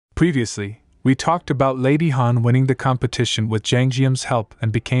Previously, we talked about Lady Han winning the competition with Jang Jiam's help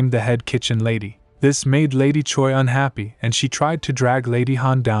and became the head kitchen lady. This made Lady Choi unhappy and she tried to drag Lady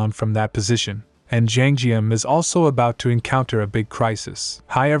Han down from that position. And Jang Jiam is also about to encounter a big crisis.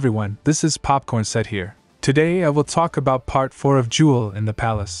 Hi everyone, this is PopcornSet here. Today I will talk about part 4 of Jewel in the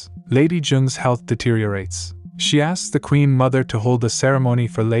Palace. Lady Jung's health deteriorates. She asks the Queen Mother to hold a ceremony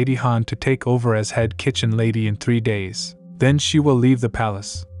for Lady Han to take over as head kitchen lady in 3 days. Then she will leave the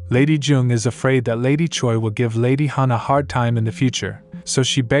palace. Lady Jung is afraid that Lady Choi will give Lady Han a hard time in the future, so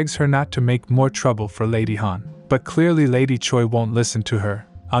she begs her not to make more trouble for Lady Han. But clearly Lady Choi won't listen to her.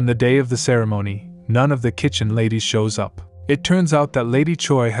 On the day of the ceremony, none of the kitchen ladies shows up. It turns out that Lady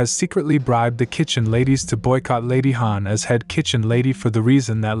Choi has secretly bribed the kitchen ladies to boycott Lady Han as head kitchen lady for the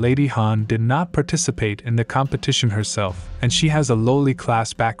reason that Lady Han did not participate in the competition herself, and she has a lowly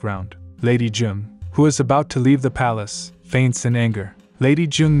class background. Lady Jung, who is about to leave the palace, faints in anger. Lady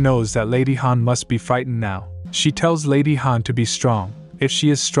Jung knows that Lady Han must be frightened now. She tells Lady Han to be strong. If she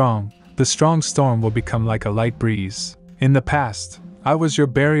is strong, the strong storm will become like a light breeze. In the past, I was your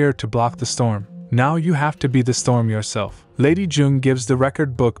barrier to block the storm. Now you have to be the storm yourself. Lady Jung gives the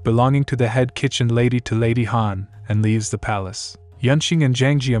record book belonging to the head kitchen lady to Lady Han and leaves the palace. Yunqing and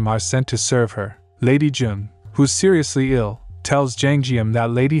Jang Jiam are sent to serve her. Lady Jung, who's seriously ill, tells Jang Jiam that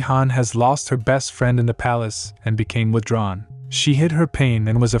Lady Han has lost her best friend in the palace and became withdrawn. She hid her pain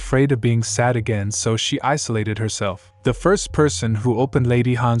and was afraid of being sad again, so she isolated herself. The first person who opened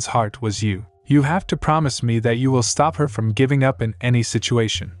Lady Han's heart was you. You have to promise me that you will stop her from giving up in any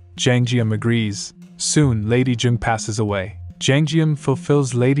situation. Jang Jiam agrees. Soon, Lady Jung passes away. Jang Jiam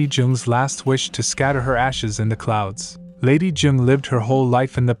fulfills Lady Jung's last wish to scatter her ashes in the clouds. Lady Jung lived her whole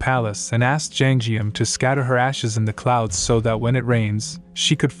life in the palace and asked Jang Jiam to scatter her ashes in the clouds so that when it rains,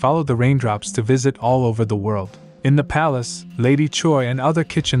 she could follow the raindrops to visit all over the world. In the palace, Lady Choi and other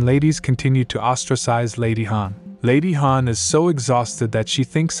kitchen ladies continue to ostracize Lady Han. Lady Han is so exhausted that she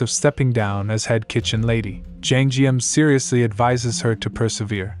thinks of stepping down as head kitchen lady. Jang Jiam seriously advises her to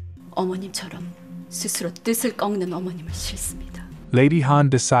persevere. 어머님처럼 스스로 뜻을 꺾는 어머님은 싫습니다. Lady Han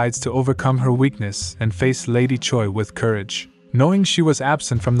decides to overcome her weakness and face Lady Choi with courage. Knowing she was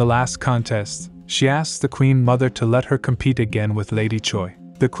absent from the last contest, she asks the Queen Mother to let her compete again with Lady Choi.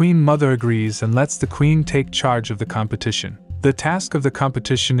 The Queen Mother agrees and lets the Queen take charge of the competition. The task of the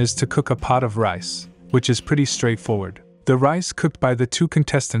competition is to cook a pot of rice, which is pretty straightforward. The rice cooked by the 2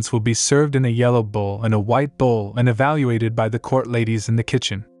 contestants will be served in a yellow bowl and a white bowl and evaluated by the court ladies in the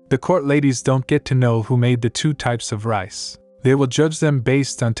kitchen. The court ladies don't get to know who made the 2 types of rice. They will judge them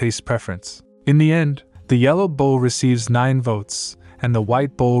based on taste preference. In the end, the yellow bowl receives 9 votes, and the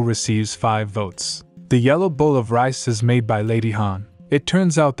white bowl receives 5 votes. The yellow bowl of rice is made by Lady Han. It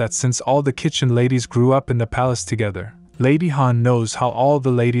turns out that since all the kitchen ladies grew up in the palace together, Lady Han knows how all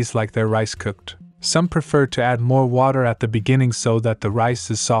the ladies like their rice cooked. Some prefer to add more water at the beginning so that the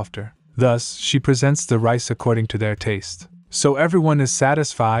rice is softer. Thus, she presents the rice according to their taste. So everyone is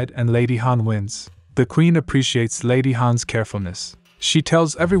satisfied and Lady Han wins. The Queen appreciates Lady Han's carefulness. She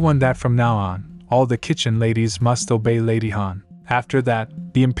tells everyone that from now on, all the kitchen ladies must obey Lady Han. After that,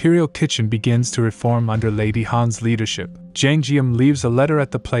 the Imperial Kitchen begins to reform under Lady Han's leadership. Jang Jiam leaves a letter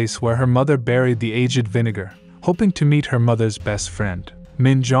at the place where her mother buried the aged vinegar, hoping to meet her mother's best friend.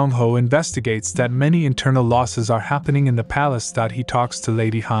 Min Jong-ho investigates that many internal losses are happening in the palace. He talks to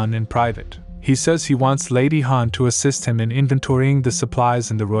Lady Han in private. He says he wants Lady Han to assist him in inventorying the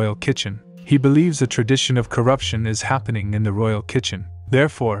supplies in the royal kitchen. He believes a tradition of corruption is happening in the royal kitchen.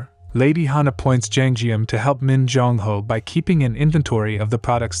 Therefore, Lady Han appoints Jang Jiam to help Min Jong-ho by keeping an inventory of the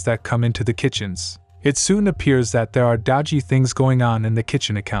products that come into the kitchens. It soon appears that there are dodgy things going on in the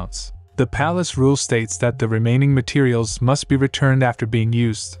kitchen accounts. The palace rule states that the remaining materials must be returned after being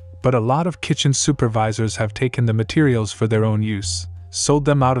used, but a lot of kitchen supervisors have taken the materials for their own use, sold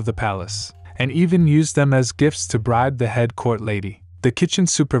them out of the palace, and even used them as gifts to bribe the head court lady. The kitchen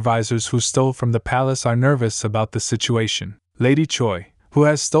supervisors who stole from the palace are nervous about the situation. Lady Choi, who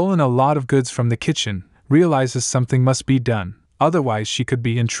has stolen a lot of goods from the kitchen, realizes something must be done, otherwise she could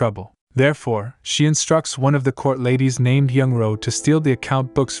be in trouble. Therefore, she instructs one of the court ladies named Young-ro to steal the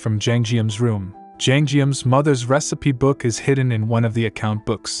account books from Jang Jiam's room. Jang Jiam's mother's recipe book is hidden in one of the account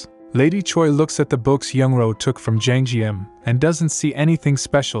books. Lady Choi looks at the books Young-ro took from Jang Jiam and doesn't see anything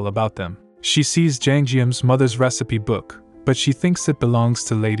special about them. She sees Jang Jiam's mother's recipe book, but she thinks it belongs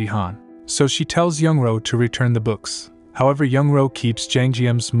to Lady Han. So she tells Young-ro to return the books. However, Youngro keeps Jang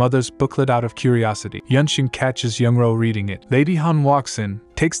Jiam's mother's booklet out of curiosity. Yunxin catches Youngro reading it. Lady Han walks in,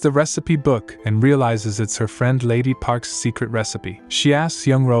 takes the recipe book, and realizes it's her friend Lady Park's secret recipe. She asks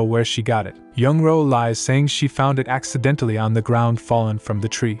Youngro where she got it. Youngro lies, saying she found it accidentally on the ground fallen from the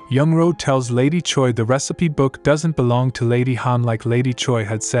tree. Youngro tells Lady Choi the recipe book doesn't belong to Lady Han like Lady Choi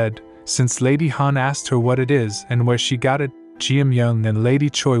had said. Since Lady Han asked her what it is and where she got it, Jiam Young and Lady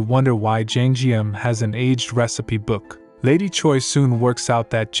Choi wonder why Jang Jiam has an aged recipe book. Lady Choi soon works out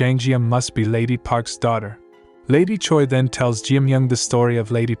that Jang Jiam must be Lady Park's daughter. Lady Choi then tells Jiam Young the story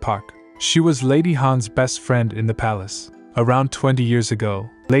of Lady Park. She was Lady Han's best friend in the palace. Around 20 years ago,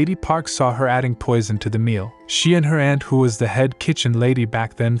 Lady Park saw her adding poison to the meal. She and her aunt, who was the head kitchen lady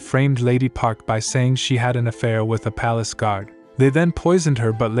back then, framed Lady Park by saying she had an affair with a palace guard. They then poisoned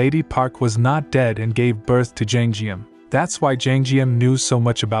her, but Lady Park was not dead and gave birth to Jang Jiam. That's why Jang Jiam knew so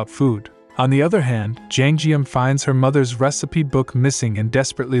much about food. On the other hand, Jang Jiam finds her mother's recipe book missing and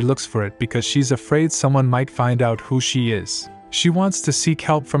desperately looks for it because she's afraid someone might find out who she is. She wants to seek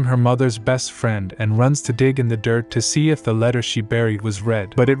help from her mother's best friend and runs to dig in the dirt to see if the letter she buried was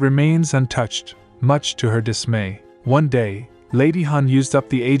read, but it remains untouched, much to her dismay. One day, Lady Han used up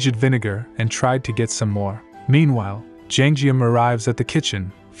the aged vinegar and tried to get some more. Meanwhile, Jang Jiam arrives at the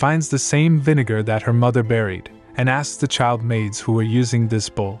kitchen, finds the same vinegar that her mother buried, and asks the child maids who were using this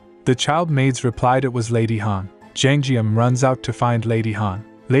bowl. The child maids replied it was Lady Han. Jang Jiam runs out to find Lady Han.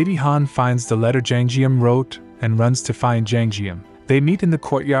 Lady Han finds the letter Jang Jiam wrote and runs to find Jang Jiam. They meet in the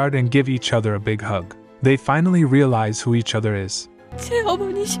courtyard and give each other a big hug. They finally realize who each other is.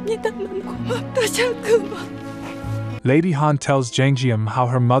 Lady Han tells Jang Jiam how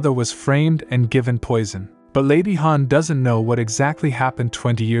her mother was framed and given poison. But Lady Han doesn't know what exactly happened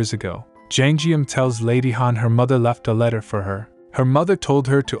 20 years ago. Jang Jiam tells Lady Han her mother left a letter for her. Her mother told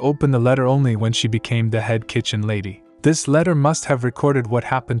her to open the letter only when she became the head kitchen lady. This letter must have recorded what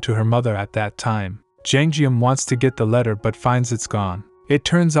happened to her mother at that time. Jang Jiam wants to get the letter but finds it's gone. It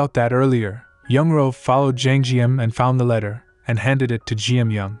turns out that earlier, Youngro followed Jang Jiam and found the letter, and handed it to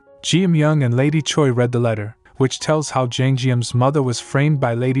Jiam Young. Jiam Young and Lady Choi read the letter, which tells how Jang Jiam's mother was framed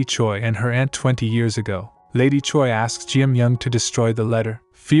by Lady Choi and her aunt 20 years ago. Lady Choi asks Jiam Young to destroy the letter.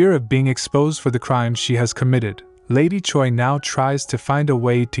 Fear of being exposed for the crime she has committed, Lady Choi now tries to find a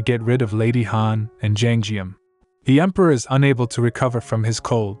way to get rid of Lady Han and Jang Jiam. The emperor is unable to recover from his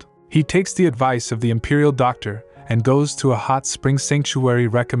cold. He takes the advice of the imperial doctor and goes to a hot spring sanctuary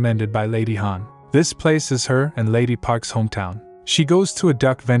recommended by Lady Han. This place is her and Lady Park's hometown. She goes to a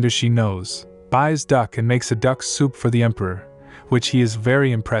duck vendor she knows, buys duck and makes a duck soup for the emperor, which he is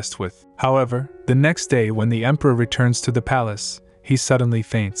very impressed with. However, the next day when the emperor returns to the palace, he suddenly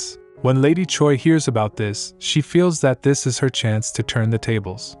faints. When Lady Choi hears about this, she feels that this is her chance to turn the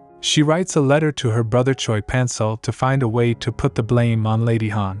tables. She writes a letter to her brother Choi Pansel to find a way to put the blame on Lady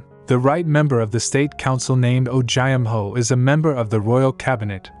Han. The right member of the state council named Oh Jiam Ho is a member of the royal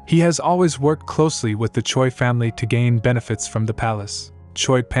cabinet. He has always worked closely with the Choi family to gain benefits from the palace.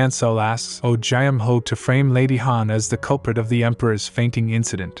 Choi Pansel asks Oh Jiam Ho to frame Lady Han as the culprit of the emperor's fainting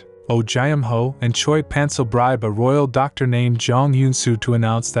incident. Oh Jiam Ho and Choi Pansel bribe a royal doctor named Jong Yoon-soo to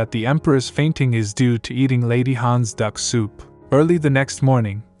announce that the emperor's fainting is due to eating Lady Han's duck soup. Early the next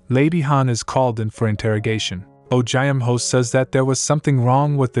morning, Lady Han is called in for interrogation. Oh Jiam Ho says that there was something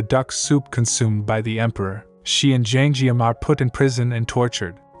wrong with the duck soup consumed by the emperor. She and Jang Jiam are put in prison and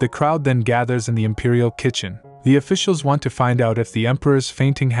tortured. The crowd then gathers in the imperial kitchen. The officials want to find out if the emperor's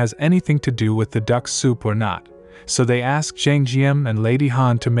fainting has anything to do with the duck soup or not. So they ask Jang Jiam and Lady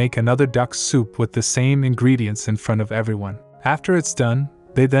Han to make another duck soup with the same ingredients in front of everyone. After it's done,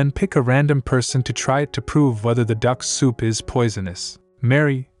 they then pick a random person to try it to prove whether the duck soup is poisonous.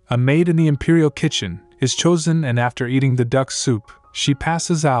 Mary, a maid in the imperial kitchen, is chosen, and after eating the duck soup, she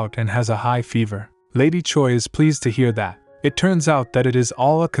passes out and has a high fever. Lady Choi is pleased to hear that. It turns out that it is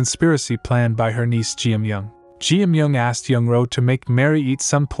all a conspiracy planned by her niece Jiam Young. Jiam Young asked Youngro to make Mary eat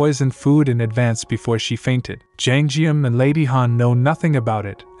some poisoned food in advance before she fainted. Jang Jiam and Lady Han know nothing about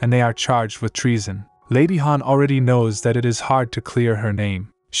it, and they are charged with treason. Lady Han already knows that it is hard to clear her name.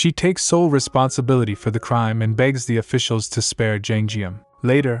 She takes sole responsibility for the crime and begs the officials to spare Jang Jiam.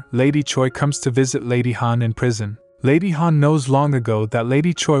 Later, Lady Choi comes to visit Lady Han in prison. Lady Han knows long ago that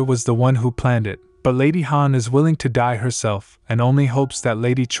Lady Choi was the one who planned it, but Lady Han is willing to die herself and only hopes that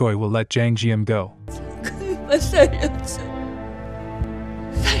Lady Choi will let Jang Jiam go.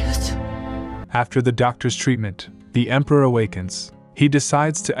 After the doctor's treatment, the emperor awakens. He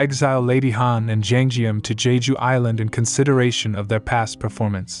decides to exile Lady Han and Jang Jiam to Jeju Island in consideration of their past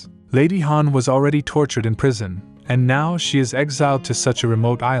performance. Lady Han was already tortured in prison, and now she is exiled to such a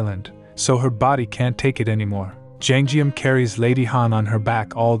remote island, so her body can't take it anymore. Jang Jium carries Lady Han on her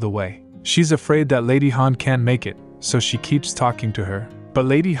back all the way. She's afraid that Lady Han can't make it, so she keeps talking to her. But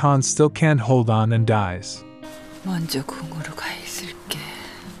Lady Han still can't hold on and dies. 먼저 궁으로 가 있을게.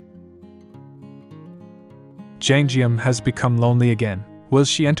 Jang Jium has become lonely again. Will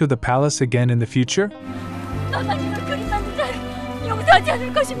she enter the palace again in the future?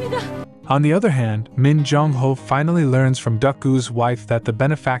 On the other hand, Min Jong-ho finally learns from Duck-goo's wife that the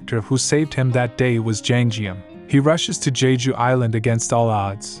benefactor who saved him that day was Jang Jium. He rushes to Jeju Island against all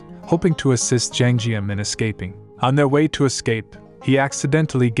odds, hoping to assist Jang Jium in escaping. On their way to escape, he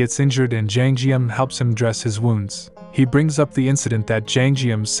accidentally gets injured and Jang Jium helps him dress his wounds. He brings up the incident that Jang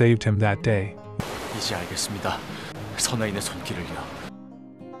Jium saved him that day. 이제 알겠습니다. 선아인의 손길을요.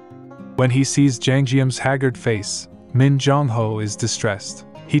 When he sees Jang Jium's haggard face, Min Jong-ho is distressed.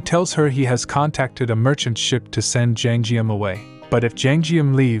 He tells her he has contacted a merchant ship to send Jang Jium away. But if Jang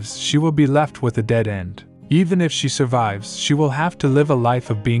Jium leaves, she will be left with a dead end. Even if she survives, she will have to live a life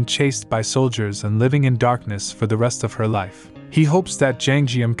of being chased by soldiers and living in darkness for the rest of her life. He hopes that Jang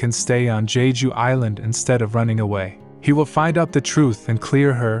Jium can stay on Jeju Island instead of running away. He will find out the truth and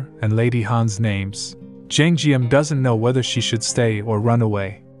clear her and Lady Han's names. Jang Jium doesn't know whether she should stay or run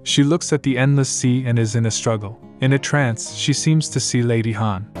away. She looks at the endless sea and is in a struggle. In a trance, she seems to see Lady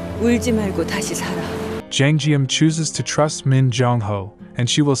Han. 울지 말고 다시 살아. Jang Jium chooses to trust Min Jong-ho, and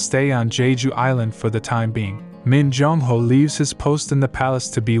she will stay on Jeju Island for the time being. Min Jong-ho leaves his post in the palace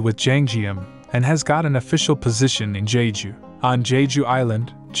to be with Jang Jium, and has got an official position in Jeju. On Jeju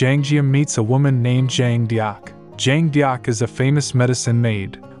Island, Jang Jium meets a woman named Jang Deok. Jang Deok is a famous medicine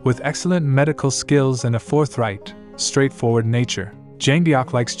maid, with excellent medical skills and a forthright, straightforward nature. Jang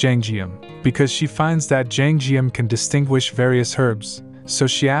Deok likes Jang Jium, because she finds that Jang Jium can distinguish various herbs, so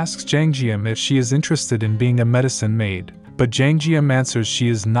she asks Jang Jium if she is interested in being a medicine maid. But Jang Jium answers she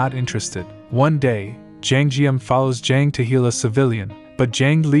is not interested. One day, Jang Jium follows Jang to heal a civilian, but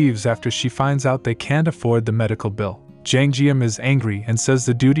Jang leaves after she finds out they can't afford the medical bill. Jang Jium is angry and says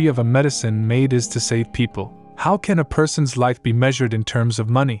the duty of a medicine maid is to save people. How can a person's life be measured in terms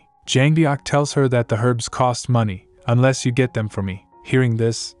of money? Jang Deok tells her that the herbs cost money, unless you get them for me. Hearing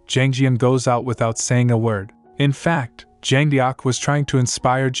this, Jang Jium goes out without saying a word. In fact, Jang Deok was trying to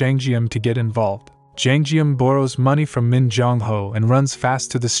inspire Jang Jium to get involved. Jang Jium borrows money from Min Jong-ho and runs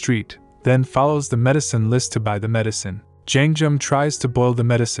fast to the street, then follows the medicine list to buy the medicine. Jang Jium tries to boil the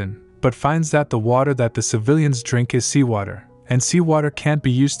medicine, but finds that the water that the civilians drink is seawater, and seawater can't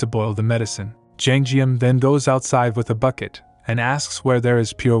be used to boil the medicine. Jang Jium then goes outside with a bucket and asks where there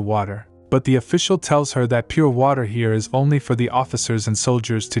is pure water. But the official tells her that pure water here is only for the officers and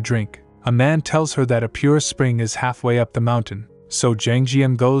soldiers to drink. A man tells her that a pure spring is halfway up the mountain, so Jang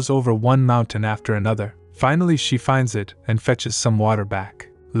Jium goes over one mountain after another. Finally she finds it and fetches some water back.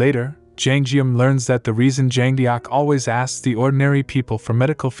 Later, Jang Jium learns that the reason Jang Deok always asks the ordinary people for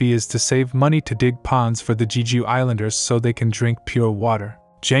medical fee is to save money to dig ponds for the Jeju Islanders so they can drink pure water.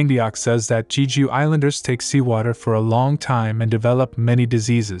 Jang Deok says that Jeju Islanders take seawater for a long time and develop many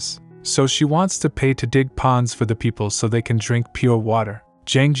diseases. So she wants to pay to dig ponds for the people so they can drink pure water.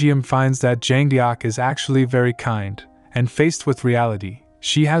 Jang Jium finds that Jang Deok is actually very kind, and faced with reality,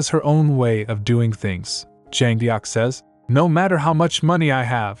 she has her own way of doing things. Jang Deok says, "No matter how much money I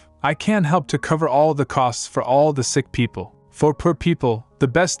have, I can't help to cover all the costs for all the sick people. For poor people, the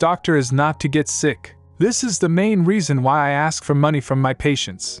best doctor is not to get sick. This is the main reason why I ask for money from my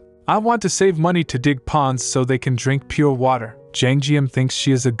patients. I want to save money to dig ponds so they can drink pure water." Jang Jium thinks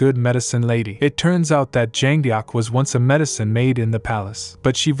she is a good medicine lady. It turns out that Jang Deok was once a medicine maid in the palace,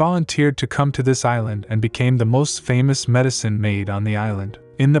 but she volunteered to come to this island and became the most famous medicine maid on the island.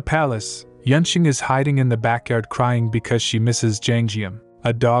 In the palace, Yunxing is hiding in the backyard crying because she misses Jang Jium.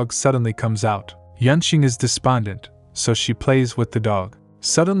 A dog suddenly comes out. Yunxing is despondent, so she plays with the dog.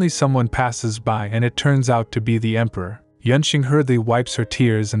 Suddenly someone passes by and it turns out to be the emperor. Yunxing hurriedly wipes her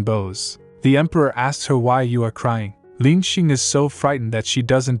tears and bows. The emperor asks her why you are crying. Lingxing is so frightened that she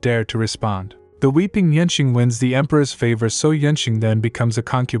doesn't dare to respond. The weeping Yunxing wins the emperor's favor, so Yunxing then becomes a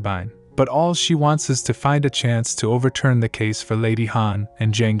concubine, but all she wants is to find a chance to overturn the case for Lady Han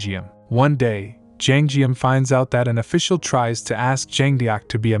and Jang Jium. One day, Jang Jium finds out that an official tries to ask Jang Deok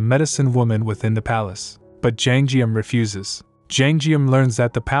to be a medicine woman within the palace, but Jang Jium refuses. Jang Jium learns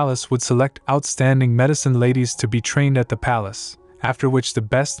that the palace would select outstanding medicine ladies to be trained at the palace, after which the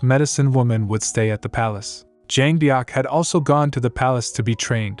best medicine woman would stay at the palace. Jang Deok had also gone to the palace to be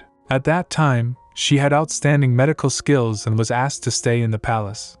trained. At that time, she had outstanding medical skills and was asked to stay in the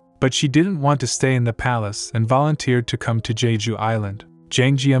palace. But she didn't want to stay in the palace and volunteered to come to Jeju Island.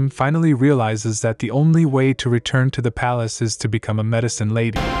 Jang Jium finally realizes that the only way to return to the palace is to become a medicine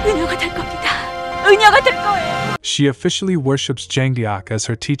lady. 은여가 될 겁니다. 은여가 될 거예요. She officially worships Jang Deok as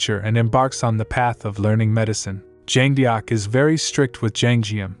her teacher and embarks on the path of learning medicine. Jang Deok is very strict with Jang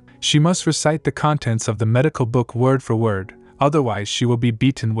Jiam. She must recite the contents of the medical book word for word, otherwise she will be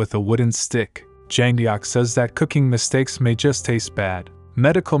beaten with a wooden stick. Jang Deok says that cooking mistakes may just taste bad.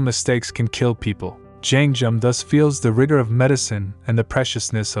 Medical mistakes can kill people. Jang Jiam thus feels the rigor of medicine and the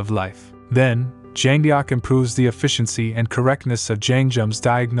preciousness of life. Then, Jang Deok improves the efficiency and correctness of Jang Jiam's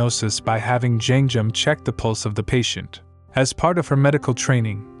diagnosis by having Jang Jiam check the pulse of the patient. As part of her medical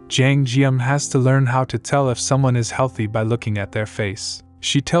training, Jang Jiam has to learn how to tell if someone is healthy by looking at their face.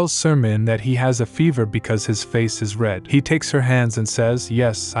 She tells Sir Min that he has a fever because his face is red. He takes her hands and says,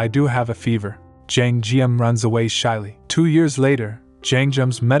 "Yes, I do have a fever." Jang Jiam runs away shyly. 2 years later, Jang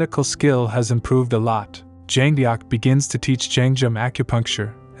Jiam's medical skill has improved a lot. Jang Deok begins to teach Jang Jiam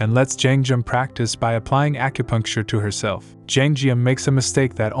acupuncture and lets Jang Jiam practice by applying acupuncture to herself. Jang Jiam makes a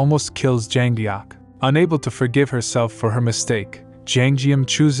mistake that almost kills Jang Deok. Unable to forgive herself for her mistake, Jang Jiam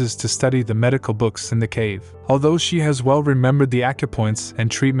chooses to study the medical books in the cave. Although she has well remembered the acupoints and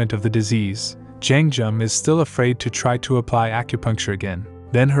treatment of the disease, Jang Jiam is still afraid to try to apply acupuncture again.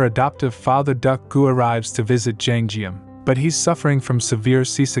 Then her adoptive father Duk Gu arrives to visit Jang Jiam, but he's suffering from severe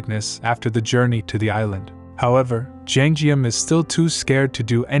seasickness after the journey to the island. However, Jang Jiam is still too scared to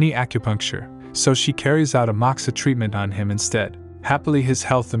do any acupuncture, so she carries out a moxa treatment on him instead. Happily, his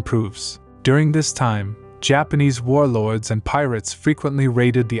health improves. During this time, Japanese warlords and pirates frequently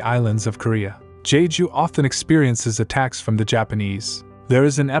raided the islands of Korea. Jeju often experiences attacks from the Japanese. There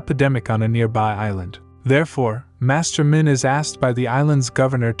is an epidemic on a nearby island. Therefore, Master Min is asked by the island's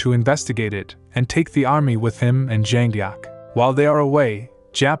governor to investigate it and take the army with him and Jang Deok. While they are away,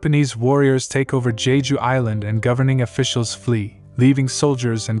 Japanese warriors take over Jeju Island and governing officials flee, leaving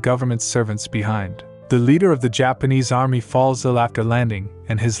soldiers and government servants behind. The leader of the Japanese army falls ill after landing,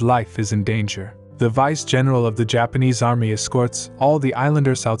 and his life is in danger. The vice general of the Japanese army escorts all the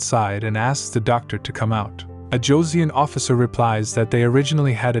islanders outside and asks the doctor to come out. A Josian officer replies that they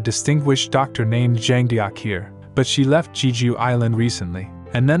originally had a distinguished doctor named Jang Deok here, but she left Jeju Island recently.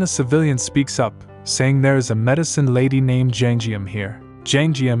 And then a civilian speaks up, saying there is a medicine lady named Jang Jiam here.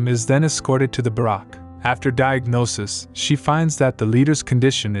 Jang Jiam is then escorted to the barrack. After diagnosis, she finds that the leader's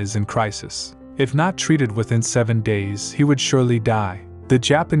condition is in crisis. If not treated within 7 days, he would surely die. The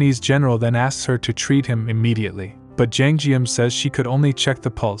Japanese general then asks her to treat him immediately, but Jang Jiam says she could only check the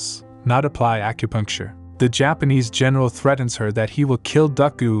pulse, not apply acupuncture. The Japanese general threatens her that he will kill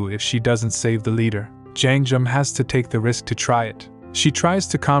Duk Gu if she doesn't save the leader. Jang Jiam has to take the risk to try it. She tries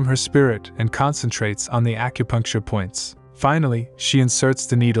to calm her spirit and concentrates on the acupuncture points. Finally, she inserts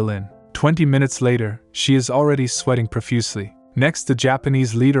the needle in. 20 minutes later, she is already sweating profusely. Next, the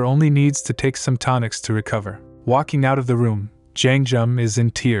Japanese leader only needs to take some tonics to recover. Walking out of the room, Jang Jiam is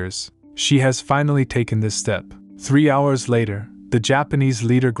in tears. She has finally taken this step. 3 hours later, the Japanese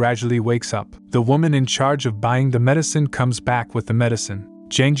leader gradually wakes up. The woman in charge of buying the medicine comes back with the medicine.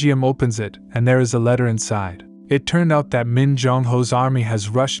 Jang Jiam opens it, and there is a letter inside. It turned out that Min Jong-ho's army has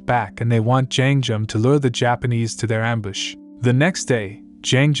rushed back and they want Jang Jiam to lure the Japanese to their ambush. The next day,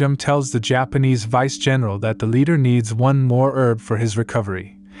 Jang Jiam tells the Japanese vice general that the leader needs one more herb for his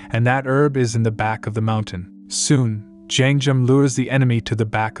recovery, and that herb is in the back of the mountain. Soon, Jang Jiam lures the enemy to the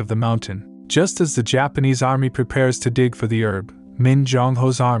back of the mountain. Just as the Japanese army prepares to dig for the herb, Min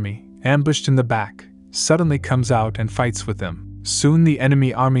Jong-ho's army, ambushed in the back, suddenly comes out and fights with them. Soon the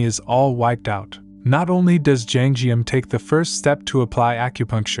enemy army is all wiped out. Not only does Jang Jiam take the first step to apply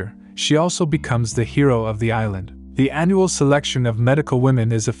acupuncture, she also becomes the hero of the island. The annual selection of medical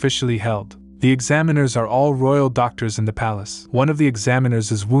women is officially held. The examiners are all royal doctors in the palace. One of the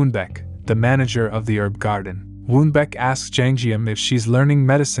examiners is Woonbaek, the manager of the herb garden. Woonbaek asks Jang Jiam if she's learning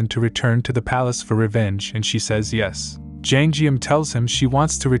medicine to return to the palace for revenge, and she says yes. Jang Jiam tells him she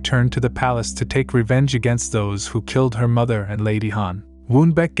wants to return to the palace to take revenge against those who killed her mother and Lady Han.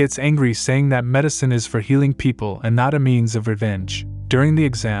 Woonbaek gets angry, saying that medicine is for healing people and not a means of revenge. During the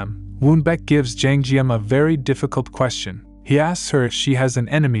exam, Woonbaek gives Jang Jiam a very difficult question. He asks her if she has an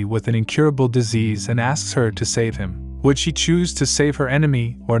enemy with an incurable disease and asks her to save him. Would she choose to save her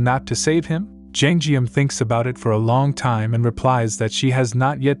enemy or not to save him? Jang Jiam thinks about it for a long time and replies that she has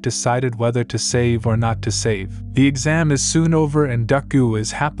not yet decided whether to save or not to save. The exam is soon over and Duk Gu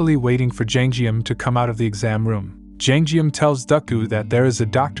is happily waiting for Jang Jiam to come out of the exam room. Jang Jiam tells Duk Gu that there is a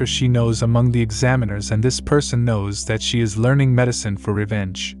doctor she knows among the examiners and this person knows that she is learning medicine for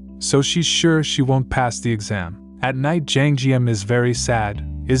revenge. So she's sure she won't pass the exam. At night, Jang Jiam is very sad.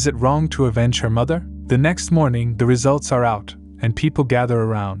 Is it wrong to avenge her mother? The next morning, the results are out, and people gather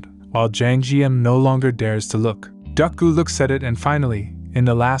around, while Jang Jiam no longer dares to look. Duk Gu looks at it and finally, in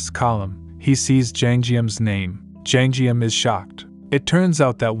the last column, he sees Jang Jiam's name. Jang Jium is shocked. It turns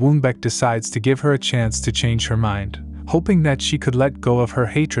out that Woonbaek decides to give her a chance to change her mind, hoping that she could let go of her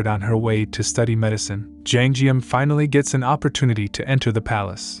hatred on her way to study medicine. Jang Jium finally gets an opportunity to enter the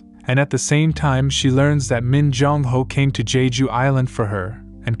palace, and at the same time she learns that Min Jong-ho came to Jeju Island for her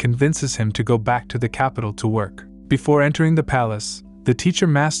and convinces him to go back to the capital to work. Before entering the palace, the teacher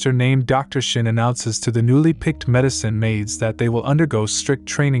master named Dr. Shin announces to the newly picked medicine maids that they will undergo strict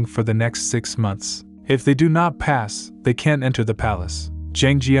training for the next 6 months. If they do not pass, they can't enter the palace.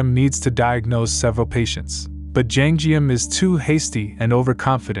 Jang Jium needs to diagnose several patients, but Jang Jium is too hasty and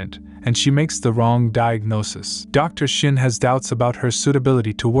overconfident, and she makes the wrong diagnosis. Dr. Shin has doubts about her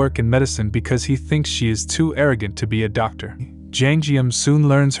suitability to work in medicine because he thinks she is too arrogant to be a doctor. Jang Jium soon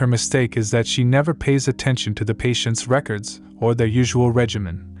learns her mistake is that she never pays attention to the patient's records or their usual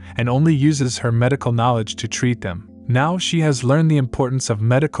regimen, and only uses her medical knowledge to treat them. Now she has learned the importance of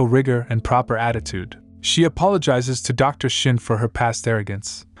medical rigor and proper attitude. She apologizes to Dr. Shin for her past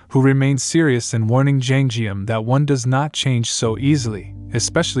arrogance, who remains serious in warning Jang Jium that one does not change so easily,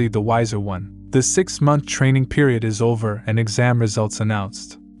 especially the wiser one. The 6-month training period is over and exam results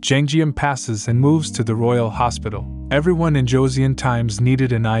announced. Jang Jium passes and moves to the royal hospital. Everyone in Joseon times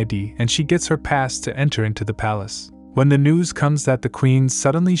needed an ID, and she gets her pass to enter into the palace. When the news comes that the queen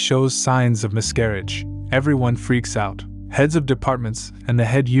suddenly shows signs of miscarriage, everyone freaks out. Heads of departments and the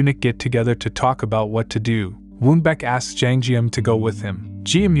head eunuch get together to talk about what to do. Woonbaek asks Jang Jium to go with him.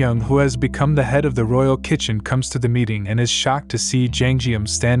 Jium Young, who has become the head of the royal kitchen, comes to the meeting and is shocked to see Jang Jium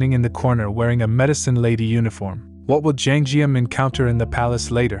standing in the corner wearing a medicine lady uniform. What will Jang Jium encounter in the palace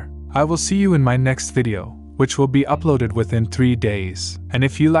later? I will see you in my next video, which will be uploaded within 3 days. And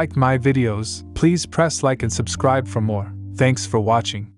if you liked my videos, please press like and subscribe for more. Thanks for watching.